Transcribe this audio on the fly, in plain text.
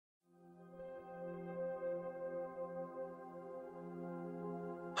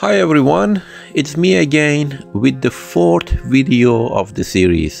Hi everyone, it's me again with the fourth video of the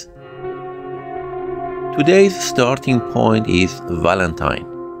series. Today's starting point is Valentine.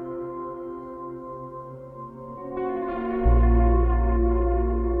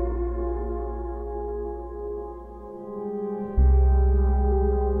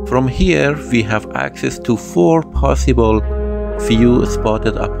 From here we have access to 4 possible Few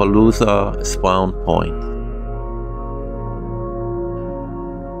Spotted Appaloosa spawn points.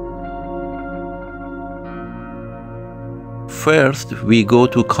 First, we go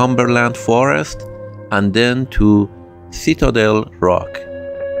to Cumberland Forest and then to Citadel Rock.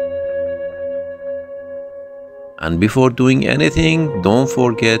 And before doing anything, don't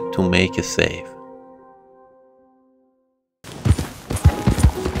forget to make a save.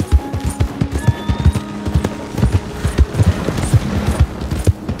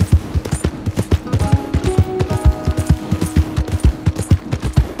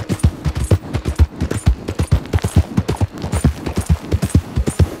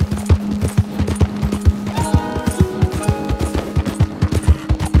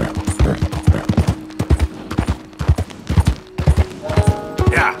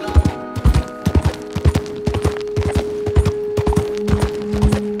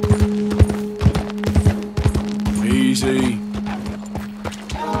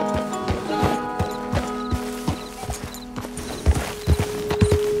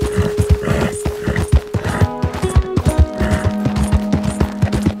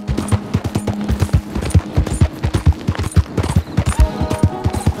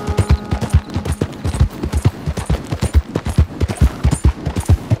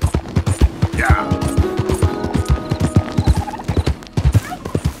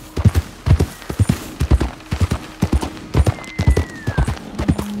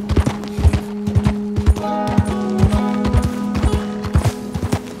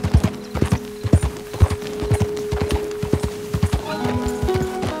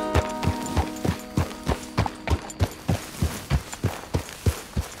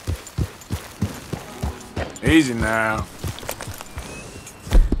 Easy now.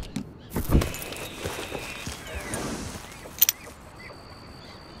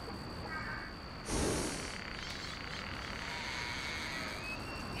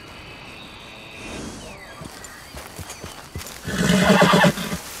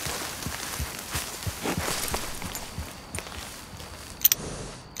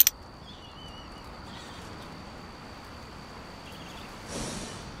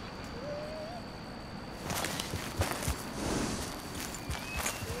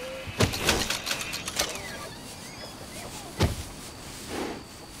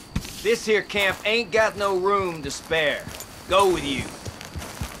 This here camp ain't got no room to spare. Go with you.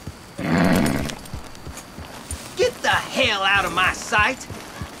 Get the hell out of my sight!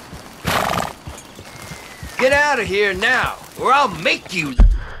 Get out of here now, or I'll make you...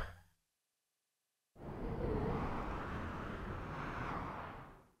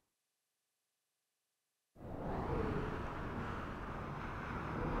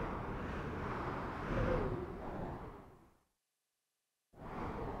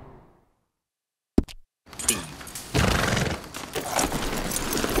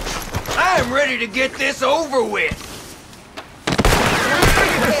 I'm ready to get this over with!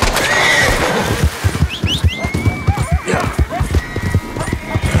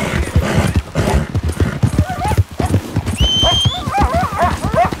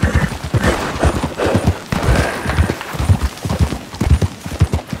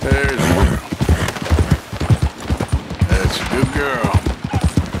 There's a girl. That's a good girl.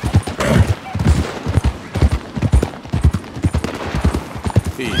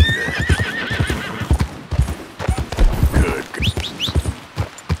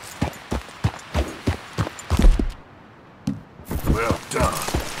 Well done.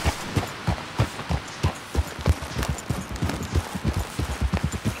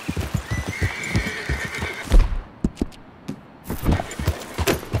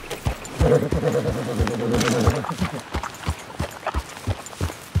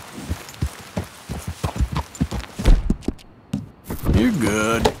 You're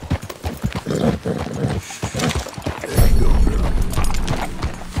good. There you go, girl.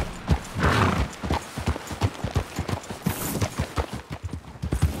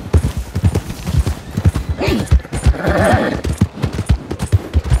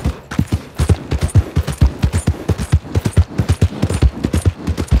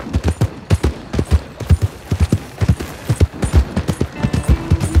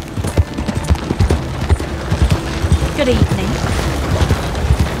 Good evening.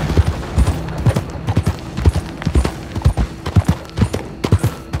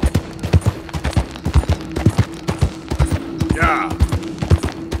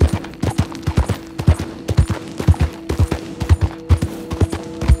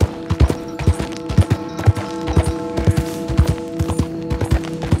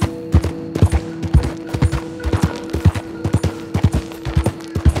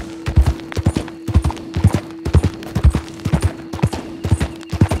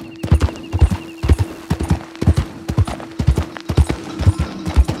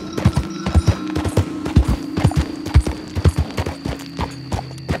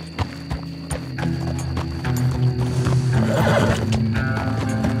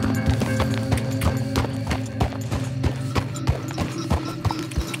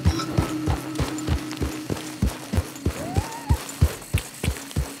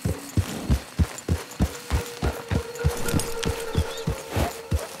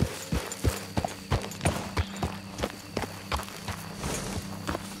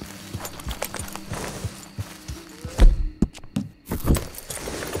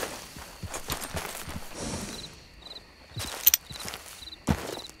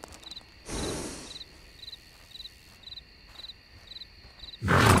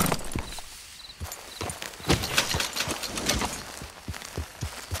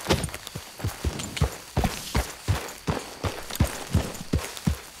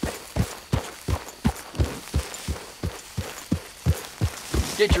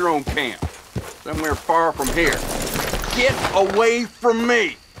 Get your own camp. Somewhere far from here. Get away from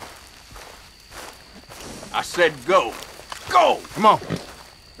me! I said go. Go! Come on.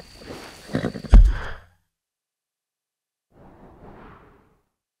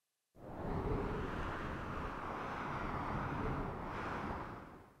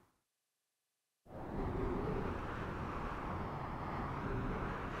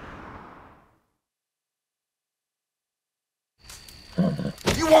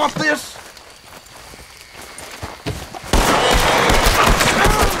 You want this?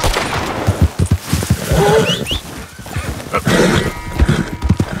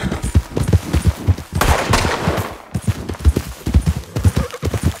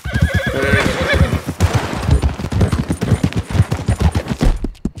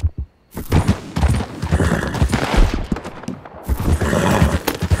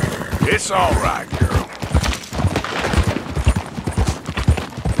 It's all right, girl.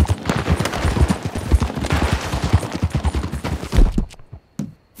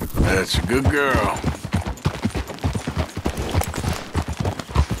 That's a good girl.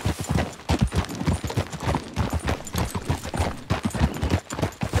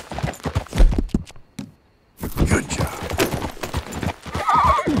 Good job.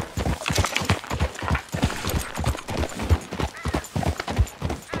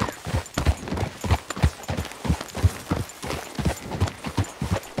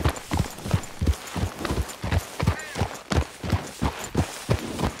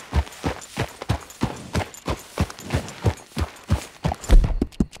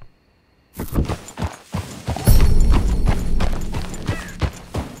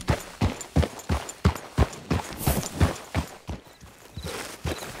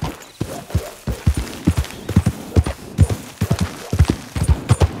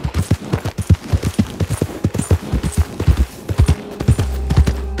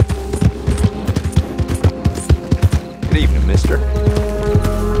 Good evening, mister.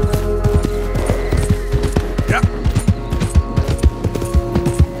 Yep.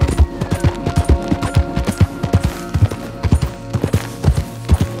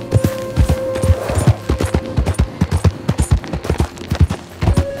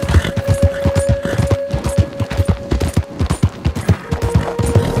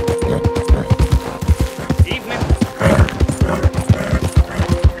 Evening.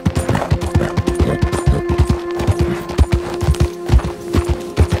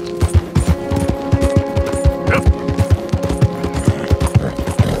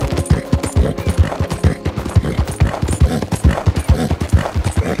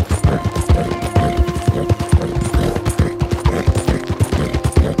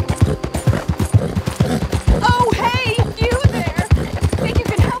 Oh, hey, you there! Think you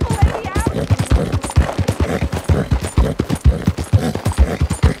can help a lady out?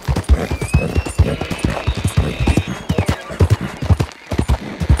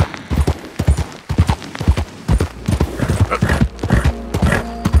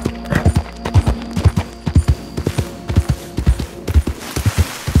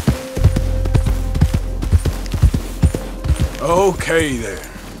 Okay there.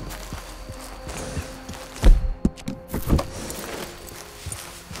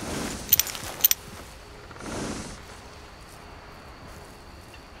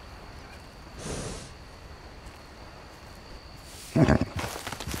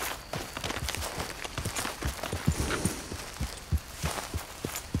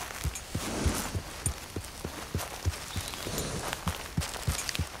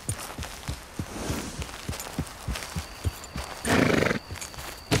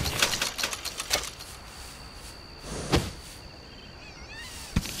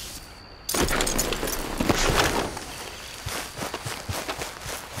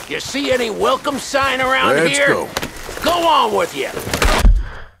 You see any welcome sign around Let's here? go. Go on with you.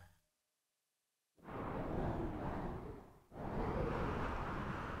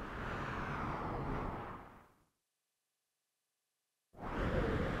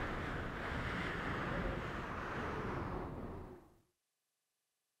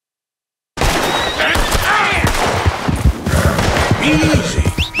 Easy.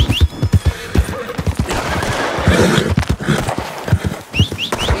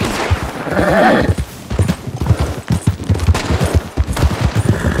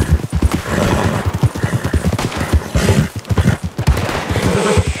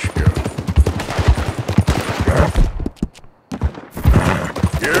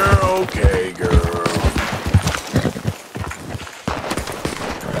 You're okay, girl.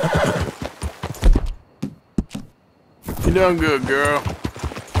 You done good, girl.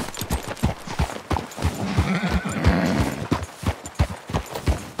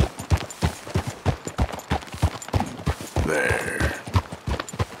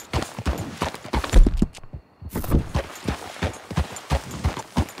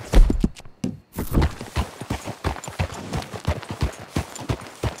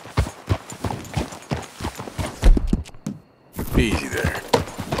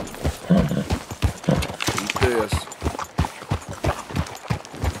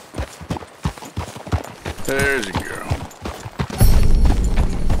 There's a girl.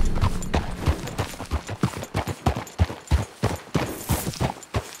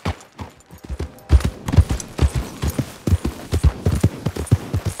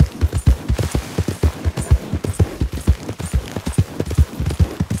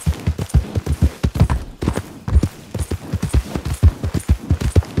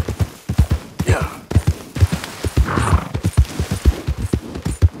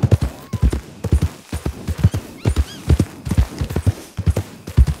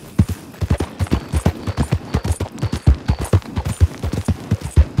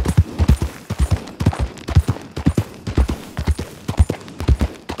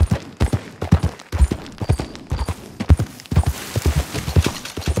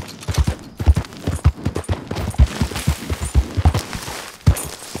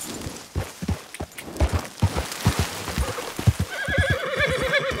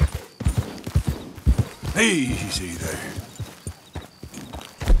 Easy there.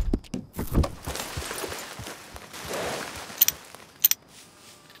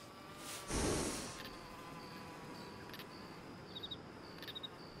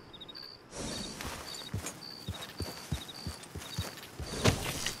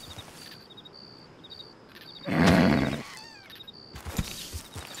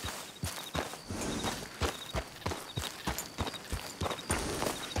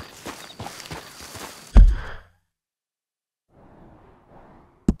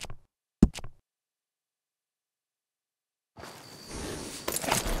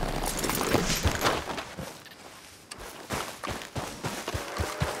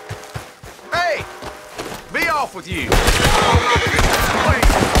 Off with you.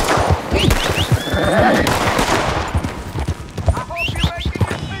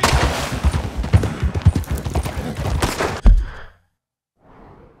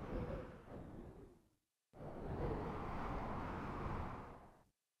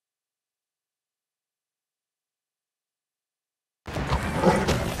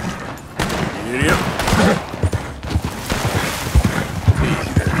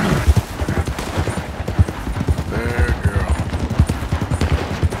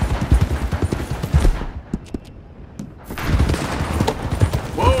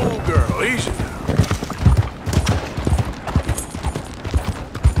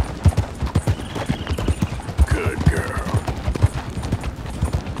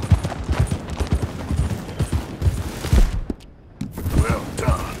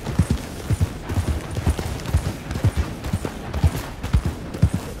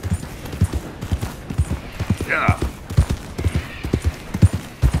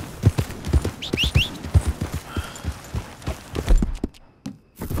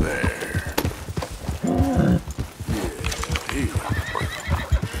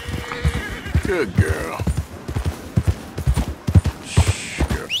 Good girl. Shh,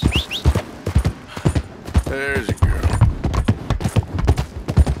 girl. There's a girl.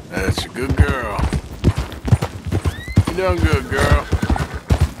 That's a good girl. You done good, girl.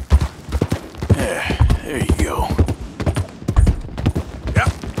 Yeah, there you go. Yep.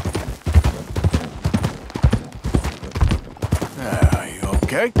 Now, you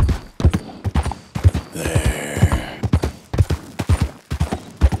okay? There.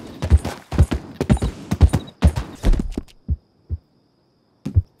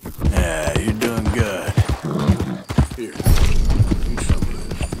 Yeah, you're doing good. Here.